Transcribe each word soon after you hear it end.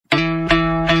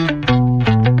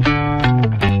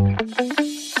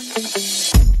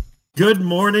Good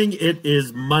morning. It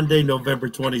is Monday, November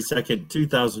 22nd,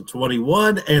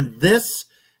 2021, and this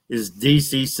is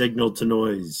DC Signal to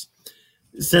Noise.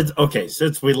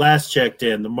 Since we last checked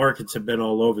in, the markets have been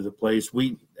all over the place.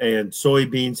 Wheat and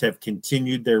soybeans have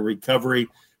continued their recovery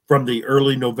from the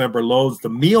early November lows. The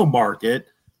meal market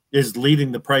is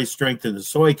leading the price strength in the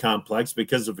soy complex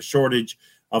because of a shortage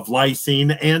of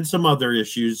lysine and some other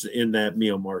issues in that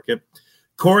meal market.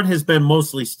 Corn has been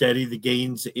mostly steady. The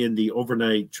gains in the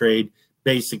overnight trade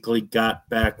basically got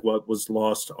back what was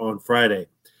lost on Friday.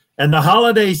 And the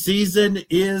holiday season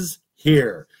is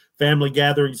here. Family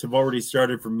gatherings have already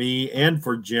started for me and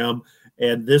for Jim,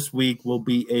 and this week will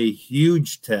be a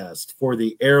huge test for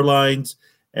the airlines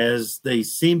as they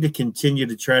seem to continue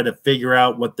to try to figure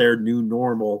out what their new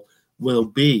normal will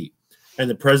be. And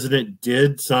the president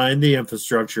did sign the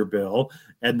infrastructure bill,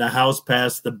 and the House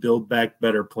passed the Build Back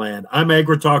Better plan. I'm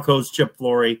AgriTalk host Chip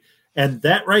Flory, and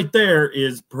that right there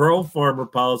is pro-farmer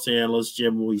policy analyst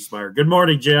Jim Wiesemeyer. Good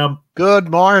morning, Jim.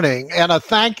 Good morning, and a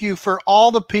thank you for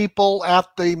all the people at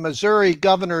the Missouri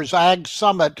Governor's Ag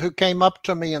Summit who came up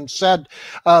to me and said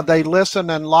they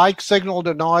listen and like Signal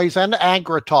to Noise and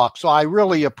AgriTalk, so I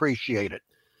really appreciate it.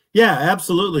 Yeah,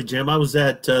 absolutely, Jim. I was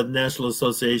at the National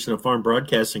Association of Farm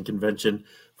Broadcasting Convention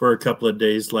for a couple of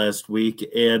days last week,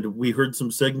 and we heard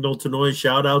some Signal to Noise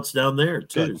shout outs down there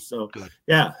too. Good.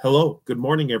 Yeah, hello, good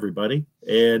morning, everybody,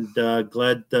 and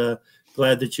glad that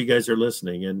you guys are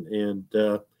listening, and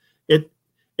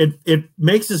it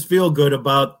makes us feel good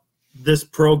about this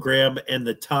program and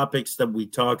the topics that we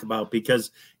talk about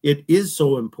because it is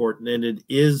so important, and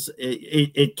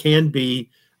it can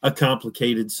be a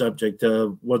complicated subject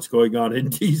of what's going on in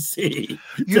D.C.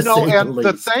 You know, and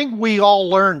the thing we all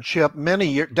learned, Chip,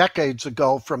 many decades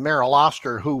ago from Merrill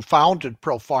Oster, who founded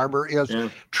ProFarmer,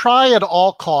 is try at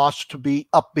all costs to be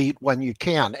upbeat when you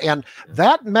can. And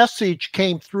that message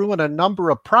came through in a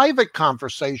number of private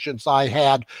conversations I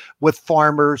had with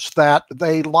farmers that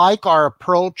they like our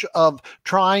approach of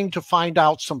trying to find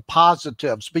out some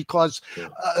positives because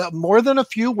more than a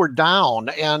few were down.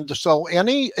 And so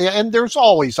and there's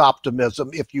always optimism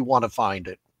if you want to find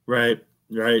it. Right.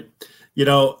 You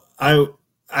know, I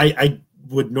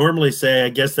would normally say, I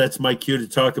guess that's my cue to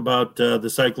talk about the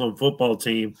Cyclone football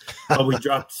team. We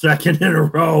dropped second in a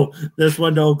row. This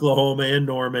one to Oklahoma and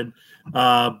Norman.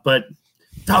 But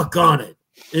doggone it.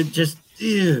 It just,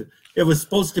 it was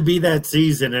supposed to be that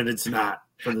season, and it's not.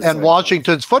 And Cyclones.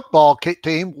 Washington's football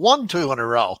team won 2 in a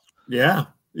row. Yeah.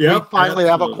 We finally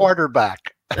have a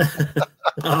quarterback.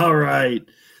 All right.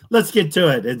 Let's get to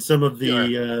it and some of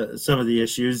the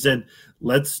issues, and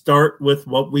let's start with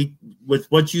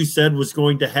what you said was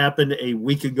going to happen a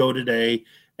week ago today.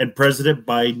 And President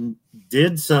Biden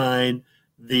did sign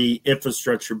the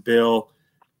infrastructure bill.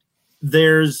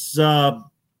 There's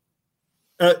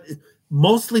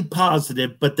mostly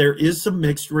positive, but there is some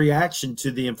mixed reaction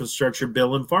to the infrastructure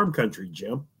bill in farm country,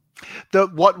 Jim.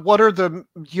 What are the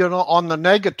on the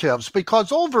negatives?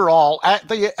 Because overall,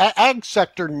 the ag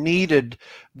sector needed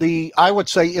I would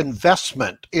say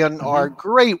investment in our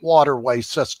great waterway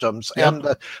systems and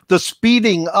the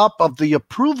speeding up of the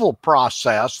approval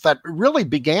process that really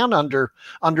began under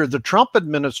the Trump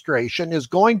administration is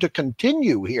going to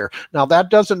continue here. Now, that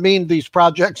doesn't mean these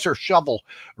projects are shovel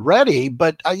ready,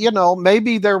 but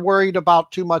maybe they're worried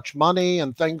about too much money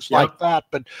and things like that.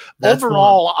 But that's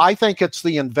overall, I think it's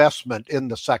the investment in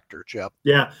the sector, Chip.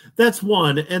 Yeah, that's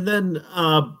one. And then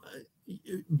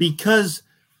because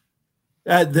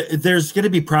there's going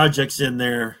to be projects in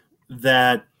there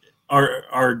that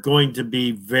are going to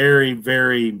be very,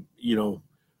 very,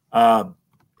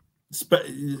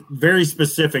 very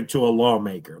specific to a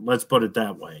lawmaker. Let's put it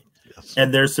that way. Yes.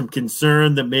 And there's some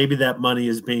concern that maybe that money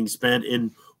is being spent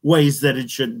in ways that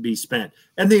it shouldn't be spent.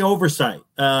 And the oversight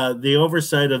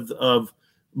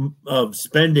of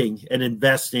spending and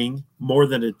investing more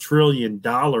than $1 trillion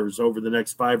over the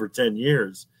next 5 or 10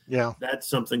 years. Yeah, that's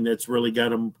something that's really got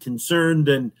them concerned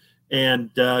and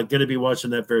going to be watching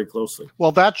that very closely.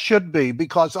 Well, that should be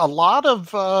because a lot of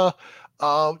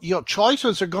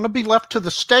choices are going to be left to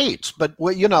the states, but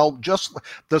just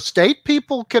the state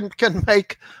people can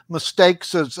make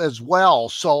mistakes as well.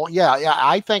 So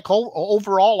I think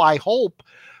overall, I hope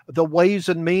the Ways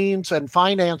and Means and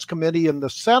Finance Committee in the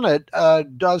Senate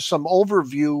does some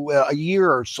overview a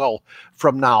year or so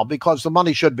from now because the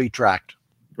money should be tracked.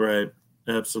 Right.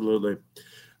 Absolutely.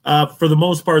 For the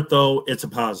most part, though, it's a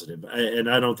positive, and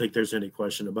I don't think there's any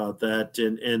question about that.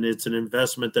 And it's an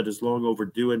investment that is long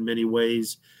overdue in many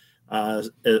ways,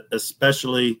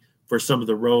 especially for some of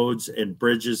the roads and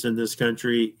bridges in this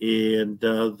country, and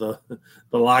the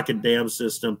lock and dam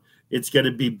system it's going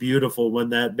to be beautiful when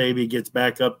that baby gets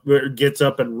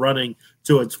up and running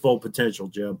to its full potential,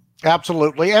 Jim.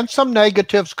 Absolutely. And some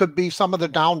negatives could be some of the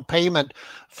down payment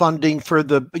funding for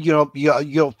the,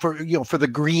 for the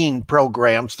green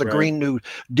programs, the Green New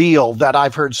Deal, that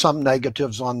I've heard some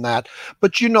negatives on that.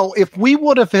 But, if we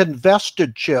would have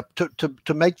invested, Chip,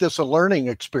 to make this a learning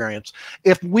experience,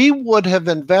 if we would have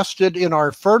invested in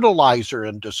our fertilizer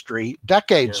industry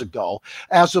decades ago,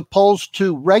 as opposed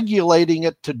to regulating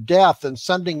it to death and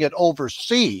sending it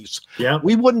overseas,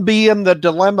 we wouldn't be in the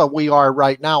dilemma we are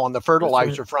right now on the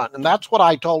fertilizer front. And that's what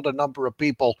I told a number of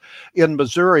people in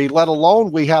Missouri, let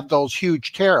alone we have those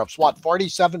huge tariffs.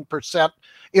 47%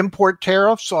 import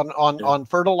tariffs on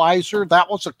fertilizer? That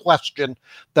was a question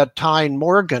that Tyne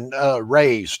Morgan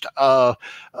raised at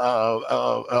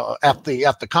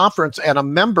the conference, and a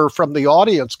member from the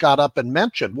audience got up and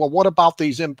mentioned, well, what about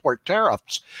these import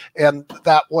tariffs? And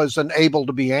that wasn't able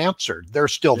to be answered. They're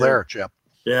still there, Chip.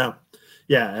 Yeah,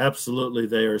 absolutely.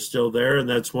 They are still there, and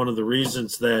that's one of the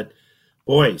reasons that,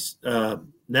 boys,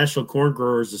 National Corn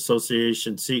Growers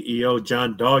Association CEO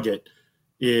John Doggett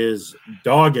is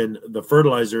dogging the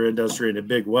fertilizer industry in a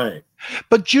big way.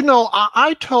 But,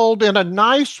 I told, in a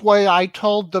nice way, I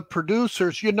told the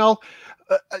producers, in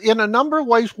a number of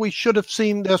ways, we should have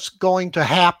seen this going to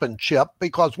happen, Chip,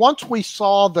 because once we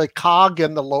saw the cog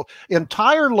in the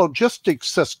entire logistics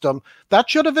system, that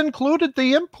should have included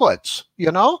the inputs,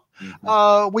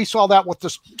 We saw that with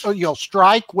the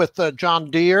strike with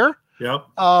John Deere. Yep.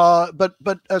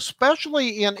 But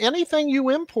especially in anything you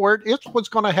import, it was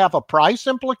going to have a price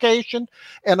implication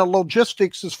and a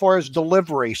logistics as far as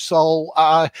delivery. So,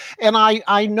 and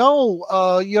I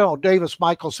know, Davis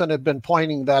Michelson had been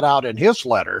pointing that out in his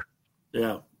letter.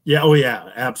 Yeah. Oh, yeah.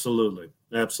 Absolutely.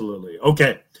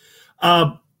 Okay.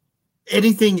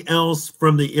 Anything else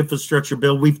from the infrastructure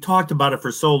bill? We've talked about it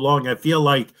for so long. I feel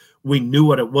like we knew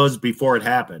what it was before it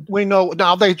happened. We know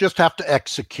now, they just have to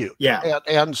execute. Yeah.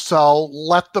 And so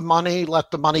let the money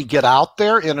get out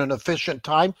there in an efficient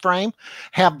time frame,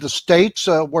 have the states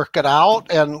work it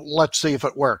out, and let's see if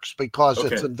it works, because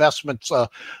it's investments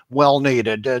well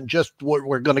needed, and just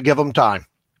we're going to give them time.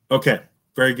 Okay.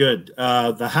 Very good.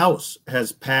 The House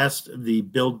has passed the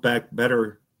Build Back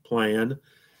Better plan.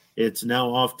 It's now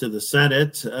off to the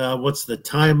Senate. What's the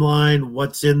timeline?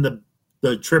 What's in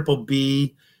the triple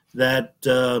B that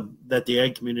the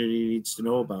ag community needs to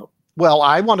know about? Well,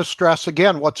 I want to stress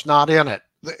again what's not in it.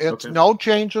 It's no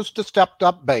changes to stepped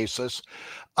up basis,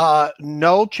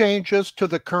 no changes to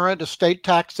the current estate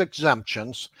tax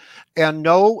exemptions, and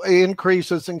no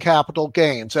increases in capital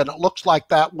gains. And it looks like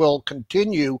that will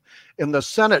continue in the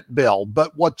Senate bill.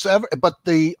 But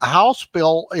the House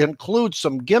bill includes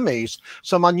some gimmies,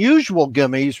 some unusual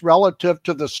gimmies relative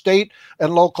to the state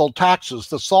and local taxes,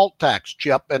 the SALT tax,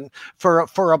 Chip. And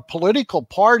for a political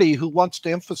party who wants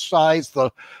to emphasize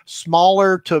the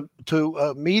smaller to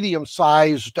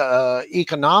medium-sized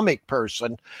economic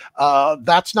person,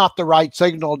 that's not the right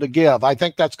signal to give. I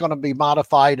think that's going to be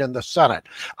modified in the Senate.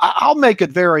 I'll make it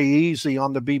very easy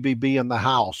on the BBB in the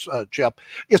House, Chip.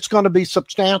 It's going to be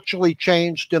substantially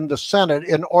changed in the Senate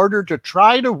in order to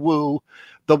try to woo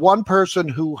the one person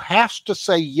who has to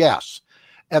say yes,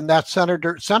 and that's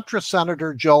centrist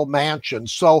Senator Joe Manchin.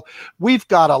 So we've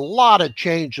got a lot of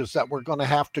changes that we're going to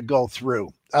have to go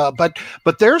through. But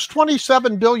there's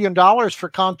 $27 billion for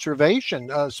conservation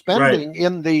spending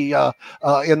in the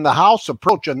House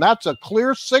approach, and that's a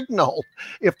clear signal.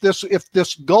 If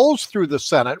this goes through the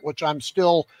Senate, which I'm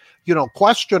still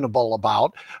questionable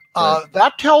about,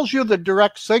 that tells you the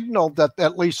direct signal that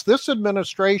at least this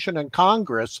administration and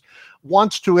Congress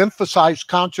wants to emphasize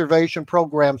conservation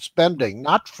program spending,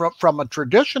 not from a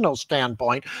traditional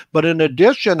standpoint, but in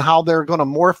addition, how they're going to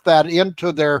morph that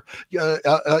into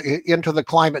the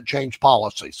climate change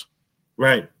policies.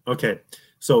 Right. Okay.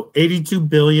 So $82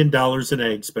 billion in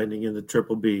ag spending in the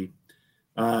triple B.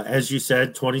 As you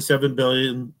said, $27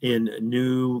 billion in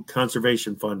new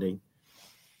conservation funding.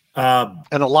 And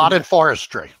a lot in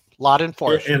forestry.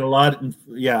 And a lot.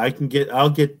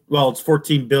 It's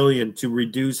 14 billion to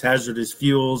reduce hazardous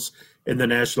fuels in the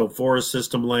National Forest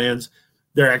System lands.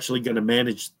 They're actually going to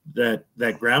manage that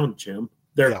ground, Jim.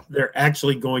 They're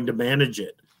actually going to manage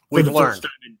it for the first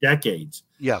time in decades.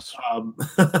 Yes.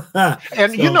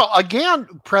 And again,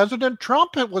 President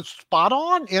Trump, it was spot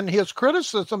on in his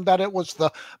criticism that it was the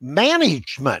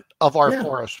management of our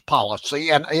forest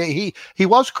policy, and he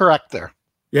was correct there.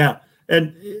 Yeah.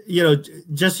 And,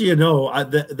 just so you know,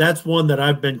 that's one that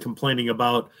I've been complaining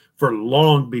about for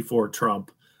long before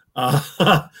Trump,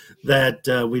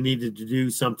 that we needed to do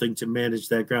something to manage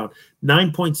that ground.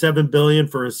 9.7 billion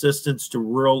for assistance to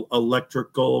rural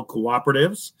electrical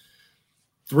cooperatives.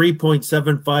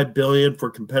 $3.75 billion for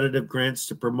competitive grants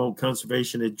to promote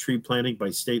conservation and tree planting by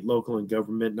state, local, and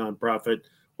government nonprofit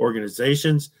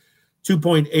organizations.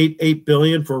 $2.88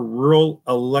 billion for rural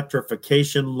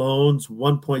electrification loans.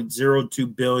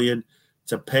 $1.02 billion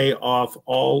to pay off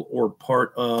all or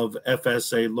part of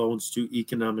FSA loans to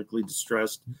economically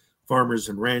distressed farmers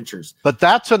and ranchers. But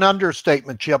that's an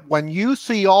understatement, Chip. When you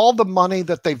see all the money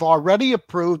that they've already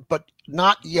approved, but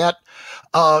not yet,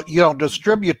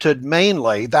 distributed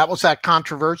mainly, that was that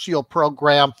controversial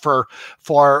program for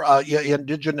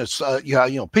indigenous,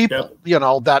 people,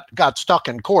 Yep. that got stuck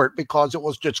in court because it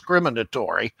was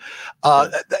discriminatory.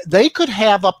 They could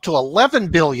have up to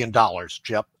 $11 billion,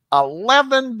 Chip.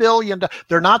 $11 billion.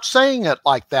 They're not saying it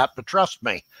like that, but trust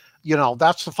me.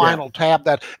 That's the final tab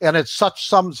and it's such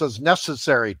sums as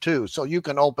necessary too. So you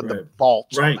can open the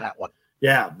vaults on that one.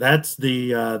 Yeah, that's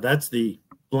the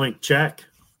blank check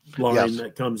line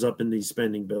that comes up in these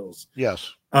spending bills.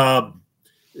 Yes.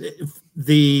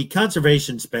 The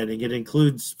conservation spending, it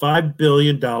includes $5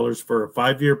 billion for a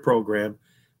 5-year program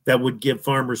that would give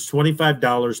farmers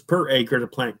 $25 per acre to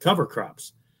plant cover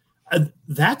crops.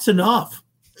 That's enough.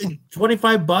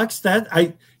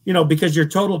 $25 because your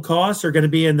total costs are going to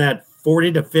be in that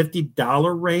 $40 to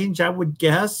 $50 range, I would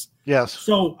guess. Yes.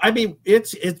 So,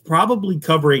 it's probably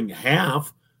covering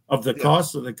half of the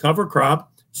cost of the cover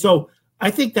crop. So I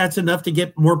think that's enough to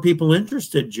get more people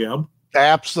interested, Jim.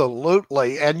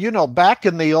 Absolutely. And, back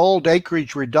in the old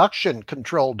acreage reduction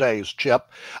control days, Chip,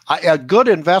 a good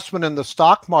investment in the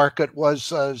stock market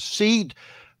was seed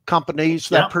companies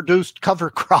that produced cover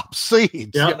crop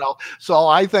seeds, So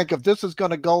I think if this is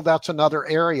going to go, that's another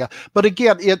area. But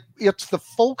again, it's the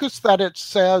focus that it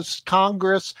says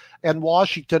Congress and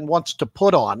Washington wants to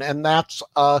put on, and that's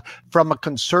from a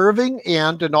conserving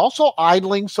end and also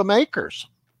idling some acres.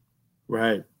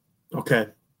 Right. Okay.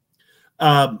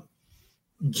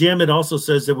 Jim, it also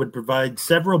says it would provide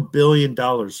several $1 billion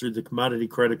through the Commodity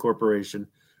Credit Corporation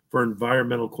for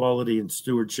environmental quality and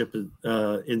stewardship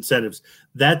incentives.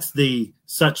 That's the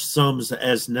such sums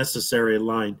as necessary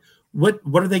line. What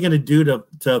are they going to do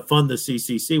to fund the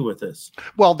CCC with this?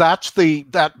 Well, that's the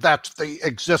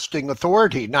existing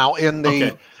authority. Now in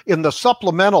the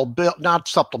supplemental bill, not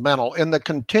supplemental, in the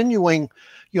continuing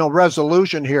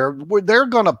resolution here, they're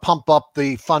going to pump up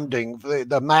the funding,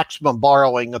 the maximum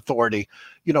borrowing authority,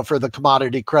 for the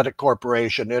Commodity Credit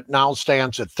Corporation. It now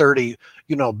stands at $30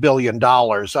 billion.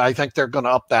 I think they're going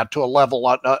to up that to a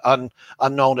level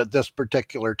unknown at this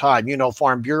particular time.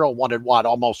 Farm Bureau wanted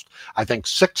almost, I think,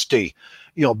 60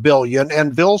 billion.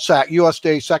 And Vilsack,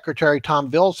 USDA Secretary Tom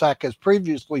Vilsack, has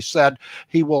previously said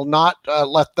he will not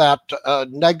let that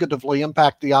negatively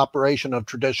impact the operation of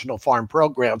traditional farm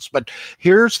programs. But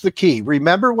here's the key.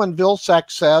 Remember when Vilsack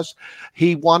says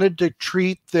he wanted to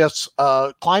treat this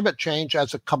climate change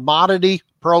as a commodity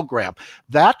program?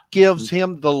 That gives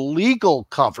him the legal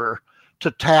cover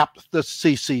to tap the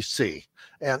CCC.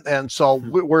 And so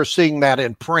we're seeing that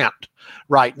in print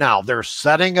right now. They're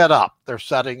setting it up.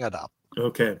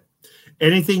 Okay.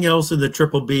 Anything else in the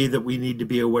Triple B that we need to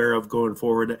be aware of going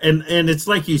forward? And it's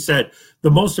like you said, the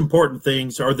most important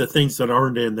things are the things that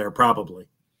aren't in there, probably.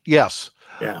 Yes.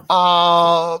 Yeah.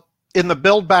 In the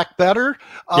Build Back Better,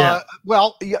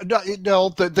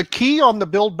 the key on the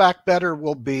Build Back Better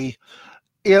will be,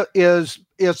 is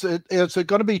it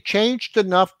going to be changed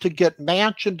enough to get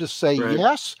Manchin to say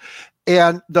yes?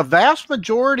 And the vast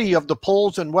majority of the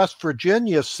polls in West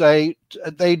Virginia say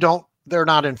they're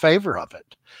not in favor of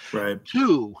it. Right.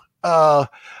 2,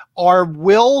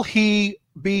 will he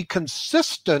be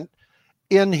consistent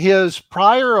in his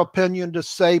prior opinion to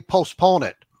say postpone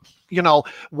it?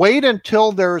 Wait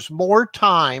until there's more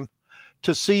time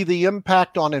to see the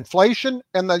impact on inflation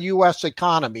and the U.S.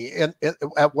 economy. And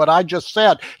at what I just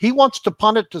said, he wants to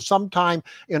punt it to sometime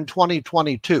in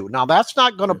 2022. Now, that's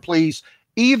not going to please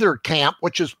either camp,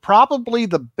 which is probably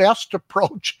the best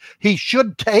approach he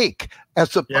should take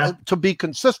to be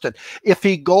consistent. If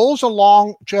he goes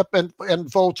along, Chip, and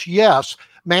votes yes,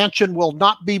 Manchin will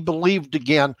not be believed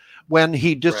again when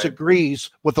he disagrees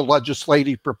with the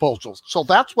legislative proposals. So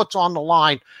that's what's on the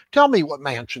line. Tell me what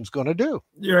Manchin's going to do.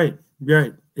 You're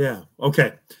right. Yeah.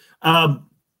 Okay.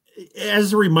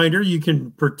 As a reminder, you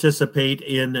can participate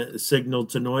in Signal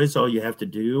to Noise. All you have to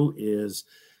do is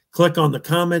click on the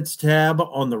comments tab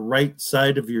on the right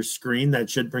side of your screen. That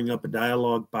should bring up a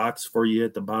dialog box for you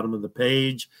at the bottom of the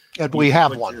page. And we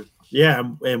have one.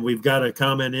 And we've got a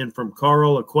comment in from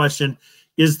Carl, a question.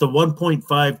 Is the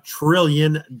 $1.5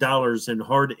 trillion in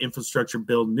hard infrastructure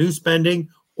bill new spending,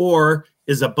 or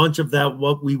is a bunch of that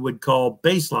what we would call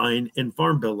baseline in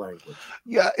Farm Bill language?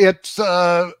 Yeah, it's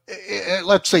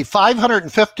let's see,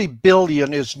 550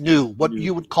 billion is new, what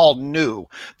you would call new.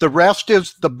 The rest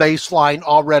is the baseline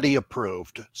already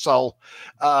approved. So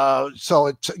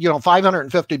it's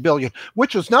 550 billion,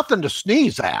 which is nothing to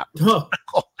sneeze at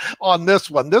on this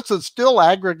one. This is still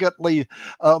aggregately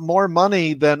more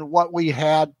money than what we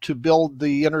had to build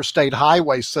the interstate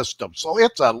highway system. So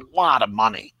it's a lot of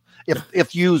money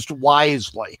if used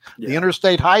wisely. Yeah. The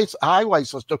interstate highway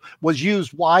system was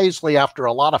used wisely after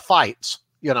a lot of fights,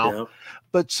 Yeah.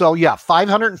 But so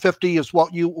 550 is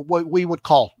what we would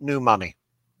call new money.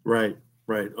 Right.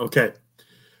 Okay.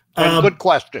 Good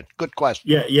question.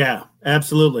 Yeah,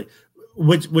 absolutely.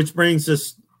 Which brings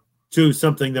us to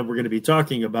something that we're going to be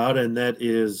talking about, and that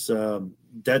is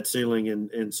debt ceiling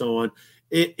and so on.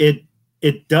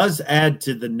 It does add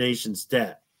to the nation's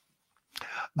debt.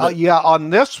 On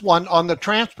this one, on the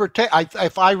transportation,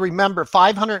 if I remember,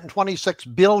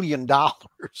 $526 billion. Right.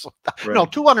 No,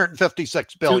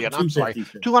 $256 billion. I'm sorry.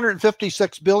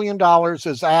 $256 billion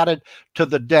is added to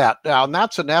the debt. Now, and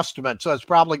that's an estimate, so it's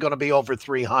probably going to be over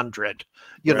 300,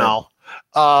 you know.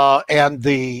 And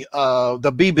the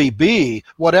BBB,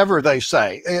 whatever they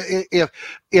say, if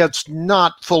it's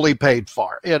not fully paid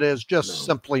for, it is just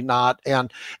simply not.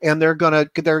 And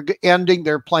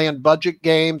they're playing budget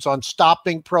games on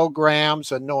stopping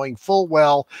programs and knowing full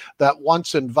well that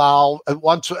once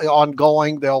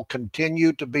ongoing, they'll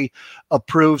continue to be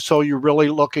approved. So you're really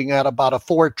looking at about a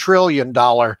 $4 trillion,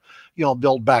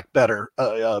 Build Back Better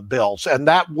bills, and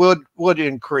that would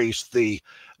increase the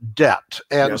debt.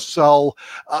 And so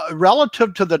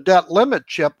relative to the debt limit,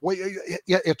 Chip,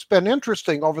 it's been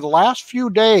interesting over the last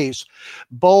few days.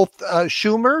 Both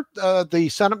Schumer, the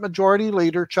Senate Majority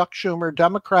Leader, Chuck Schumer,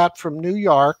 Democrat from New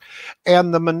York,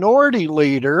 and the Minority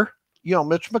Leader,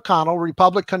 Mitch McConnell,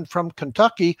 Republican from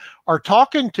Kentucky, are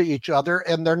talking to each other,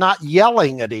 and they're not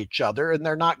yelling at each other, and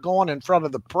they're not going in front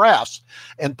of the press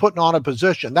and putting on a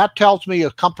position. That tells me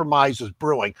a compromise is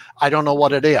brewing. I don't know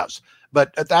what it is,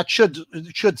 but that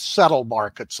should settle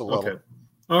markets a little. Okay.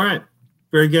 All right.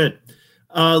 Very good.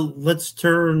 Let's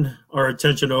turn our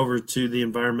attention over to the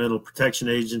Environmental Protection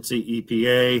Agency,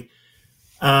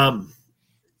 EPA.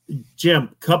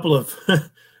 Jim,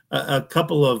 a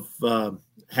couple of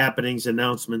happenings,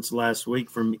 announcements last week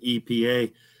from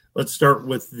EPA. Let's start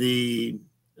with the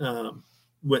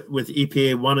with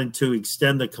EPA wanting to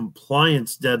extend the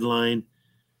compliance deadline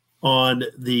on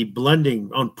the blending,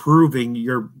 on proving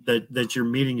that you're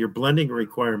meeting your blending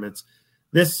requirements.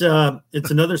 This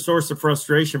it's another source of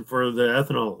frustration for the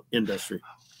ethanol industry.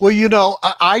 Well,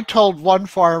 I told one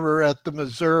farmer at the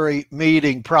Missouri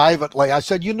meeting privately, I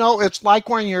said, it's like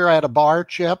when you're at a bar,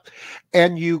 Chip,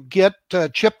 and you get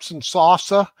chips and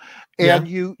salsa, and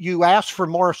you ask for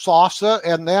more salsa,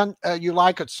 and then you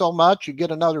like it so much, you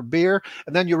get another beer,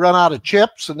 and then you run out of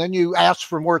chips, and then you ask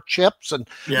for more chips, and,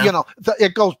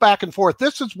 it goes back and forth.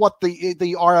 This is what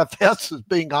the RFS is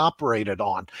being operated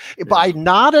on. Yeah. By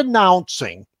not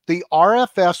announcing the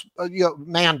RFS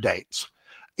mandates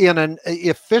in an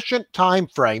efficient time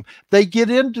frame, they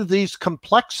get into these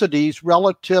complexities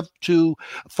relative to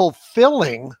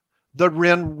fulfilling the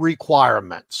RIN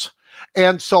requirements.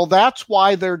 And so that's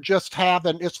why they're just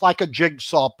it's like a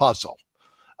jigsaw puzzle.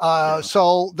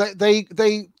 So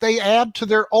they add to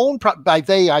their own, by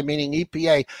they, I meaning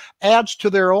EPA, adds to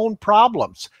their own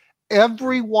problems.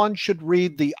 Everyone should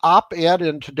read the op-ed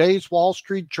in today's Wall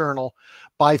Street Journal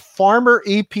by former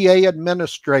EPA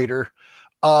administrator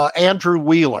Andrew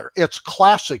Wheeler. It's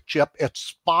classic, Chip. It's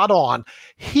spot on.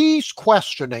 He's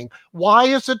questioning, why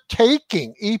is it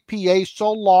taking EPA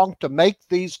so long to make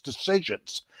these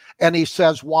decisions? And he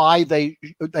says why they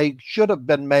should have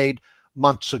been made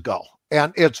months ago.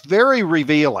 And it's very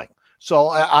revealing. So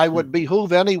I would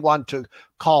behoove anyone to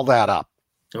call that up.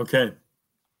 Okay.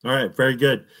 All right. Very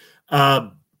good.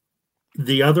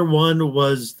 The other one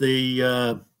was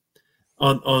the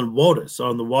on WOTUS,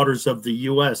 on the waters of the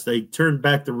U.S. They turned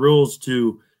back the rules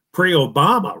to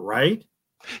pre-Obama, right?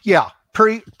 Yeah,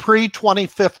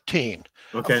 pre-2015.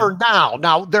 Okay. For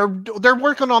now they're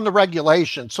working on the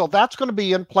regulation, so that's going to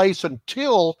be in place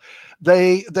until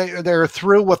they're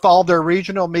through with all their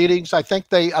regional meetings. I think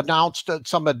they announced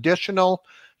some additional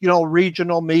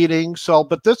regional meetings. So,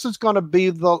 but this is going to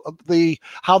be the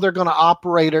how they're going to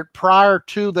operate it prior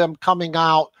to them coming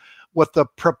out with the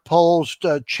proposed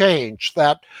change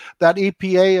that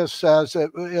EPA says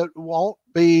it won't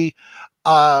be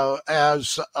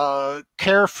as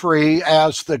carefree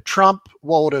as the Trump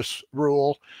WOTUS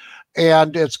rule,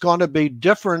 and it's going to be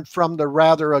different from the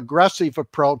rather aggressive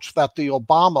approach that the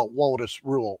Obama WOTUS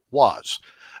rule was.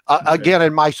 Again,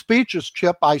 in my speeches,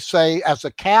 Chip, I say as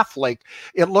a Catholic,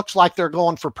 it looks like they're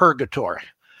going for purgatory.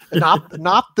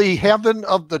 Not the heaven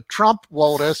of the Trump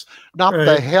WOTUS, not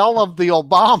the hell of the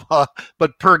Obama,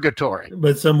 but purgatory.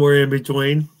 But somewhere in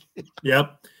between.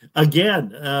 Yep.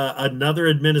 Again, another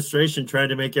administration trying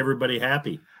to make everybody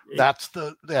happy.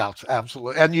 Absolutely.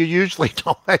 And you usually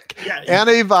don't make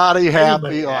anybody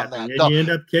happy on that. And you end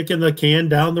up kicking the can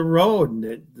down the road.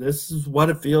 And this is what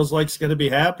it feels like is going to be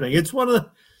happening. It's one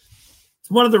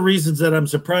of the reasons that I'm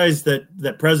surprised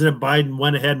that President Biden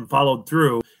went ahead and followed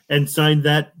through and signed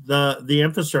the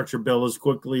infrastructure bill as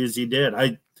quickly as he did.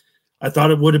 I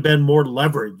thought it would have been more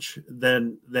leverage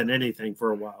than anything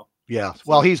for a while. Yeah.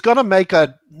 Well, he's going to make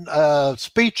a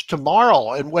speech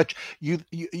tomorrow in which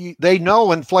they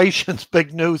know inflation's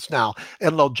big news now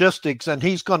and logistics, and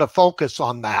he's going to focus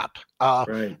on that.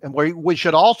 Right. And we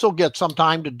should also get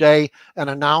sometime today an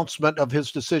announcement of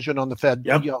his decision on the Fed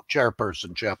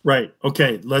chairperson, Chip. Right.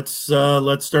 Okay. Let's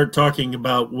start talking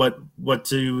about what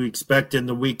to expect in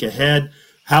the week ahead.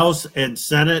 House and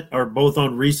Senate are both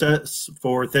on recess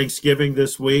for Thanksgiving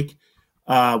this week.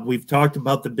 We've talked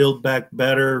about the Build Back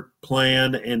Better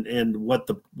plan and what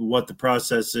the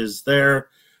process is there.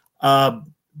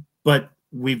 But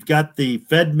we've got the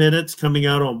Fed minutes coming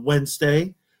out on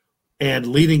Wednesday. And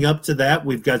leading up to that,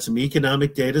 we've got some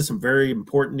economic data, some very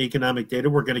important economic data.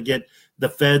 We're going to get the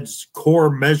Fed's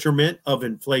core measurement of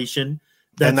inflation.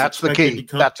 And that's the key.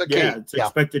 That's a key. Yeah, it's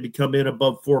expected to come in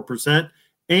above 4%.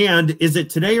 And is it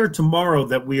today or tomorrow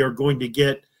that we are going to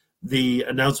get the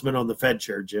announcement on the Fed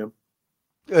chair, Jim?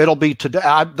 It'll be today.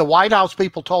 The White House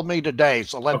people told me today,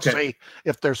 so let's see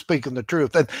if they're speaking the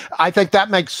truth. And I think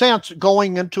that makes sense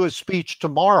going into a speech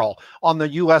tomorrow on the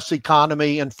U.S.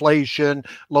 economy, inflation,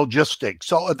 logistics.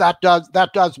 So that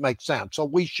does make sense. So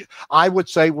I would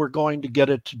say we're going to get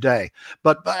it today.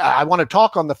 But I want to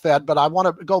talk on the Fed, but I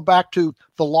want to go back to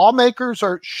the lawmakers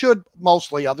should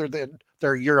mostly, other than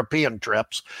their European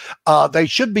trips, they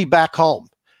should be back home.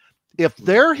 If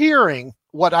they're hearing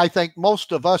what I think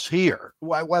most of us hear,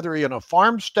 whether you're in a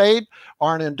farm state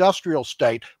or an industrial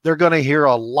state, they're going to hear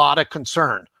a lot of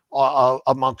concern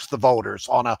amongst the voters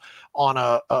on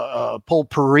a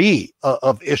potpourri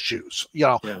of issues.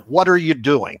 What are you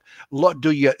doing?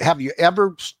 Have you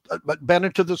ever been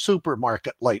into the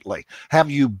supermarket lately? Have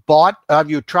you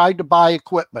tried to buy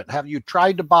equipment? Have you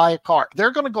tried to buy a car?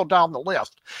 They're going to go down the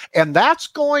list, and it's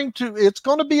going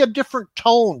to be a different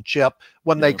tone, Chip,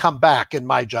 when they come back, in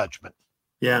my judgment.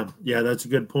 Yeah, that's a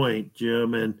good point,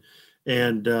 Jim,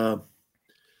 and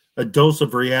a dose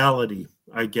of reality,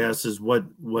 I guess, is what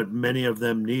many of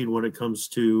them need when it comes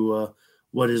to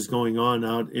what is going on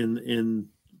out in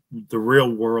the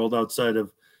real world outside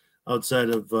of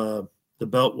the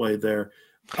Beltway there.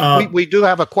 We do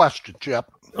have a question, Chip.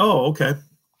 Oh, okay.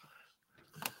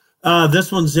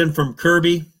 This one's in from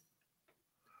Kirby.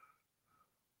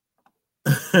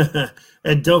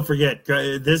 And don't forget,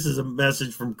 this is a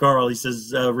message from Carl. He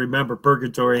says, remember,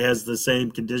 purgatory has the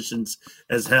same conditions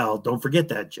as hell. Don't forget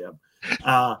that, Jim.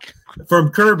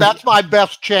 From Kirby. That's my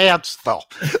best chance, though.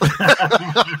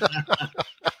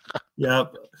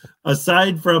 Yep.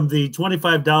 Aside from the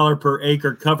 $25 per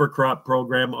acre cover crop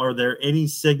program, are there any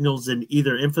signals in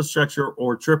either infrastructure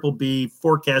or BBB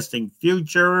forecasting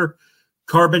future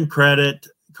carbon credit,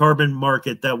 carbon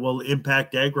market that will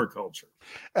impact agriculture?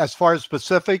 As far as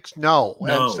specifics, no.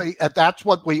 And see, that's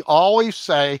what we always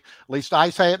say. At least I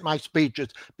say it in my speeches.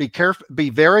 Be careful. Be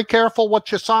very careful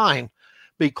what you sign,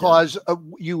 because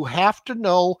you have to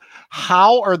know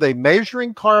how are they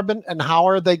measuring carbon and how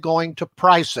are they going to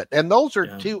price it. And those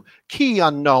are two key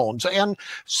unknowns. And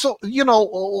so,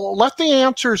 let the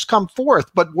answers come forth,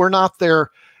 but we're not there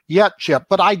yet, Chip.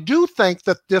 But I do think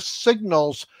that this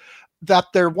signals that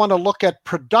they want to look at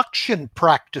production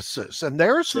practices. And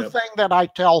there's the thing that I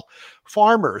tell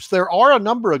farmers. There are a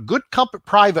number of good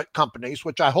private companies,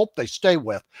 which I hope they stay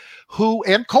with,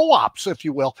 and co-ops, if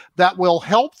you will, that will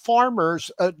help farmers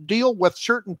deal with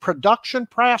certain production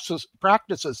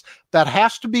practices that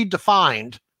has to be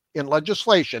defined in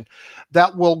legislation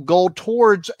that will go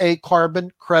towards a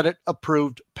carbon credit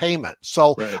approved payment.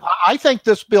 So I think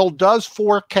this bill does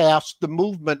forecast the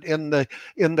movement in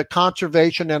the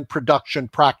conservation and production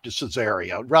practices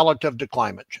area relative to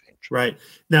climate change. Right.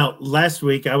 Now, last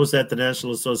week I was at the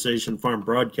National Association Farm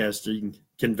Broadcasting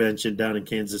Convention down in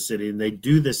Kansas City, and they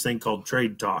do this thing called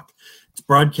Trade Talk. It's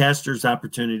broadcasters'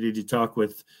 opportunity to talk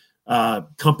with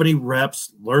company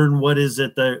reps, learn what is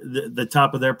at the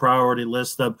top of their priority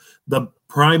list, the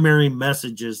primary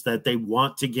messages that they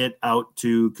want to get out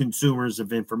to consumers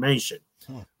of information.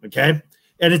 Okay.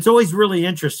 And it's always really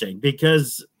interesting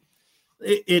because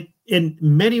it in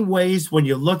many ways, when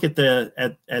you look at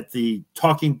the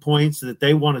talking points that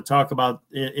they want to talk about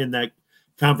in that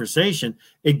conversation,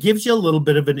 it gives you a little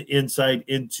bit of an insight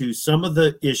into some of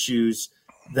the issues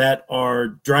that are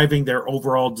driving their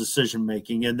overall decision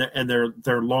making and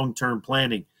their long-term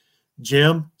planning.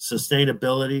 Jim,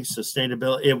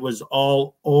 sustainability. It was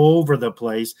all over the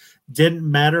place. Didn't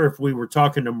matter if we were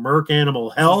talking to Merck Animal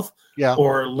Health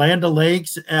or Land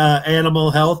O'Lakes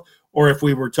Animal Health, or if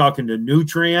we were talking to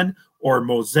Nutrien or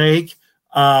Mosaic,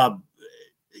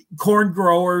 corn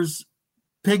growers,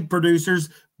 pig producers.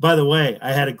 By the way,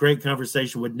 I had a great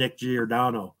conversation with Nick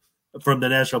Giordano from the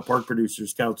National Pork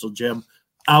Producers Council, Jim.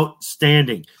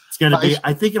 Outstanding. It's going to be,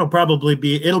 I think it'll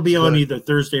be on either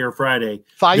Thursday or Friday.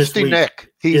 Feisty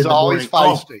Nick. He's always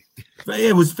feisty. Oh,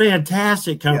 it was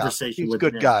fantastic conversation with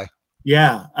Nick. He's a good guy.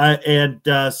 Yeah.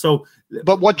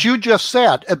 But what you just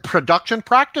said, production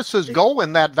practices go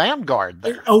in that vanguard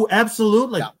there. Oh,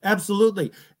 absolutely. Yeah.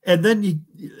 Absolutely. And then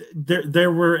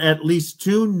there were at least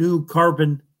 2 new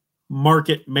carbon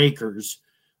market makers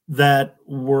that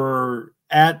were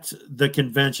at the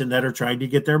convention that are trying to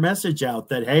get their message out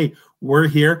that, hey, we're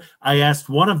here. I asked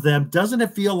one of them, doesn't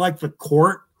it feel like the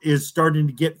court is starting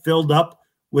to get filled up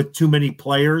with too many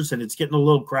players and it's getting a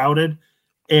little crowded?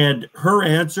 And her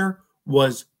answer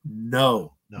was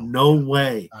no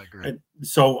way. I agree. And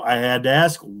so I had to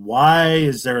ask, why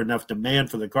is there enough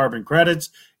demand for the carbon credits?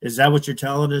 Is that what you're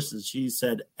telling us? And she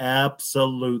said,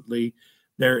 absolutely.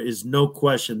 There is no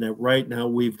question that right now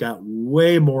we've got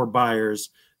way more buyers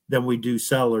than we do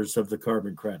sellers of the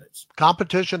carbon credits.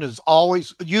 Competition is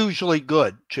usually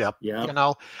good, Chip. Yeah.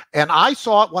 And I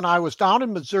saw it when I was down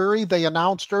in Missouri. They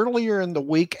announced earlier in the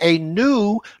week a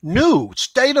new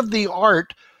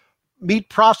state-of-the-art meat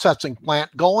processing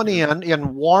plant going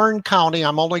in Warren County.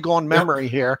 I'm only going memory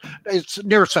here. It's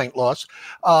near St. Louis.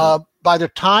 By the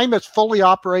time it's fully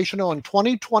operational in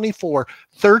 2024,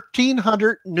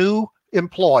 1,300 new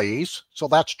employees, so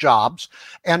that's jobs,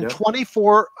 and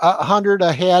 2,400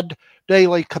 a head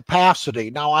daily capacity.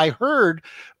 Now, I heard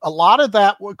a lot of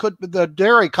that could be the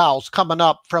dairy cows coming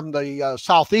up from the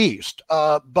southeast,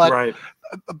 but right.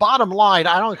 Bottom line,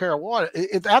 I don't care what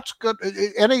that's good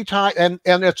anytime, and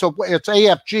it's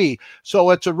AFG, so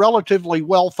it's a relatively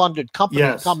well-funded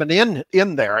company coming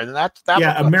in there, and that's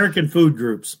American Food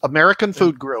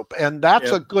Group, and that's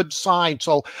a good sign.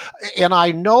 So, and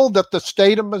I know that the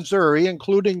state of Missouri,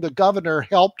 including the governor,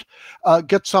 helped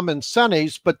get some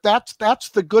incentives, but that's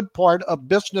the good part of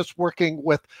business working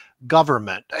with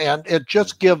government, and it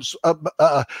just gives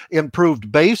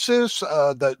improved basis.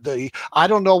 I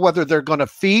don't know whether they're going to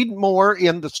feed more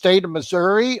in the state of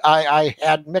Missouri. I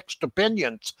had mixed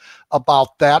opinions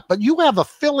about that, but you have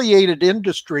affiliated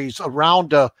industries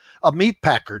around a meat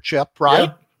packer, Chip, right?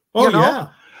 Yeah. Oh, yeah.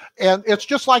 And it's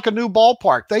just like a new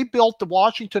ballpark. They built the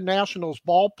Washington Nationals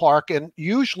ballpark, and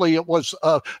usually it was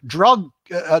the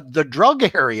drug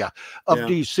area of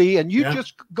DC. And you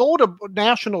just go to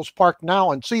Nationals Park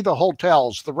now and see the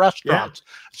hotels, the restaurants.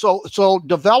 Yeah. So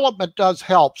development does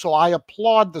help. So I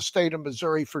applaud the state of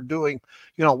Missouri for doing,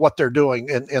 what they're doing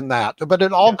in that. But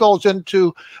it all goes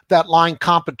into that line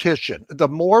competition. The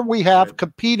more we have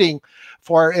competing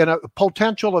for in a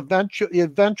potential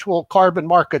eventual carbon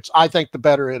markets, I think the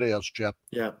better it is, Chip.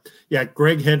 Yeah.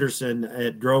 Greg Henderson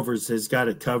at Drovers has got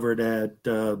it covered at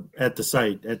the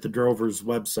site, at the Drovers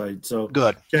website. So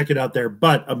good. Check it out there.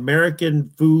 But American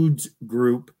Foods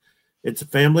Group, it's a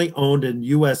family-owned and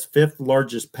U.S. 5th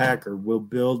largest packer, will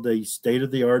build a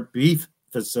state-of-the-art beef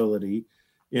facility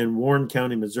in Warren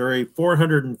County, Missouri.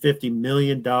 $450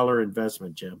 million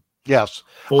investment, Jim. Yes,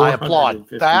 I applaud.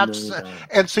 That's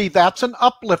an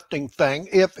uplifting thing.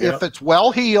 If it's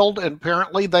well heeled, and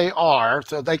apparently they are,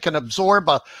 so they can absorb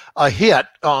a hit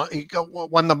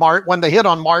when the hit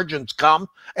on margins come,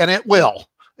 and it will.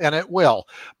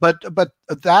 But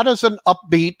that is an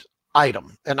upbeat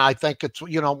item, and I think it's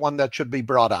one that should be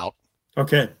brought out.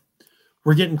 Okay,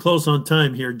 we're getting close on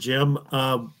time here, Jim.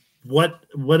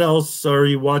 What else are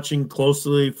you watching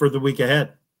closely for the week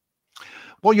ahead?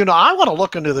 Well, I want to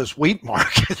look into this wheat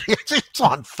market. It's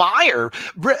on fire.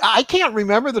 I can't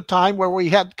remember the time where we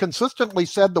had consistently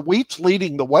said the wheat's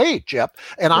leading the way, Chip.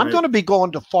 And I'm going to be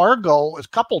going to Fargo a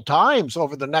couple times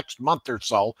over the next month or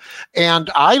so.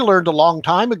 And I learned a long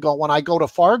time ago when I go to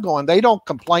Fargo and they don't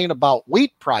complain about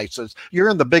wheat prices, you're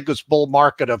in the biggest bull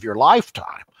market of your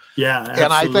lifetime. Yeah, absolutely.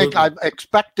 And I think I'm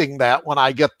expecting that when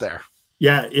I get there.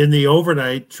 Yeah, in the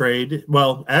overnight trade,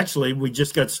 well, actually, we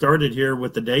just got started here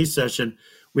with the day session.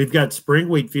 We've got spring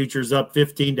wheat futures up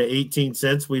 15 to 18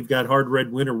 cents. We've got hard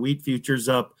red winter wheat futures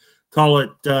up call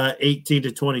it 18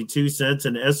 to 22 cents,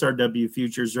 and SRW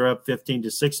futures are up 15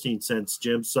 to 16 cents,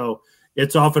 Jim. So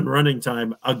it's off and running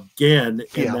time again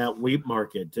in that wheat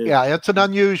market. Yeah, it's an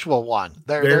unusual one.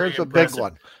 There's a big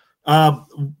one.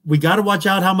 We got to watch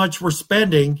out how much we're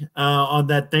spending on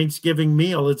that Thanksgiving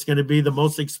meal. It's going to be the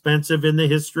most expensive in the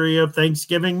history of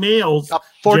Thanksgiving meals. Up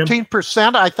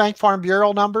 14%, I think, Farm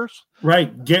Bureau numbers.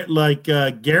 Right. Like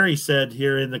Gary said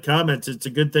here in the comments, it's a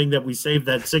good thing that we saved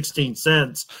that 16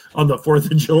 cents on the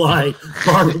 4th of July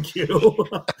barbecue.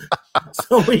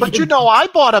 I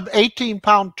bought an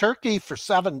 18-pound turkey for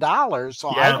 $7, so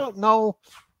I don't know.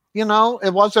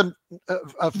 It wasn't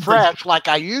fresh like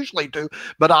I usually do,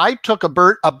 but I took a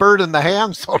bird in the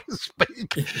hand, so to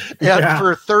speak, and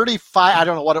for 35, I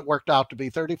don't know what it worked out to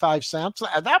be, 35 cents.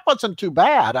 That wasn't too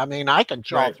bad. I mean, I can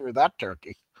chaw through that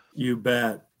turkey. You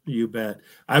bet.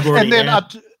 I've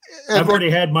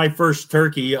already had my first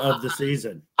turkey of the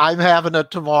season. I'm having it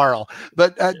tomorrow.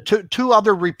 But two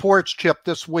other reports, Chip,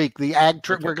 this week. The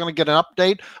we're going to get an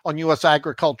update on U.S.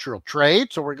 agricultural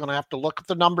trade, so we're going to have to look at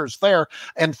the numbers there.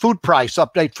 And food price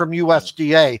update from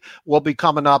USDA will be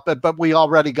coming up, but we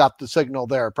already got the signal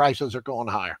there. Prices are going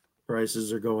higher.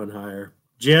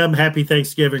 Jim, happy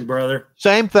Thanksgiving, brother.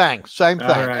 Same thing.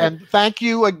 Right. And thank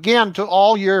you again to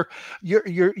all your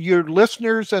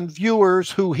listeners and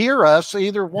viewers who hear us,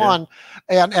 either one.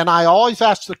 Yeah. And I always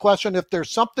ask the question, if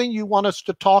there's something you want us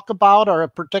to talk about or a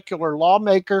particular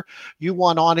lawmaker you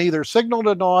want on either Signal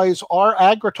to Noise or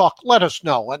AgriTalk, let us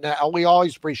know. And we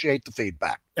always appreciate the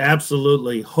feedback.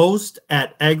 Absolutely.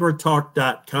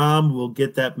 Host@agritalk.com will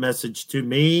get that message to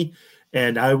me.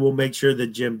 And I will make sure that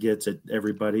Jim gets it,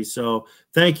 everybody. So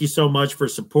thank you so much for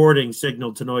supporting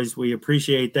Signal to Noise. We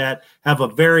appreciate that. Have a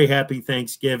very happy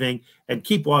Thanksgiving and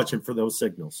keep watching for those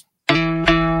signals.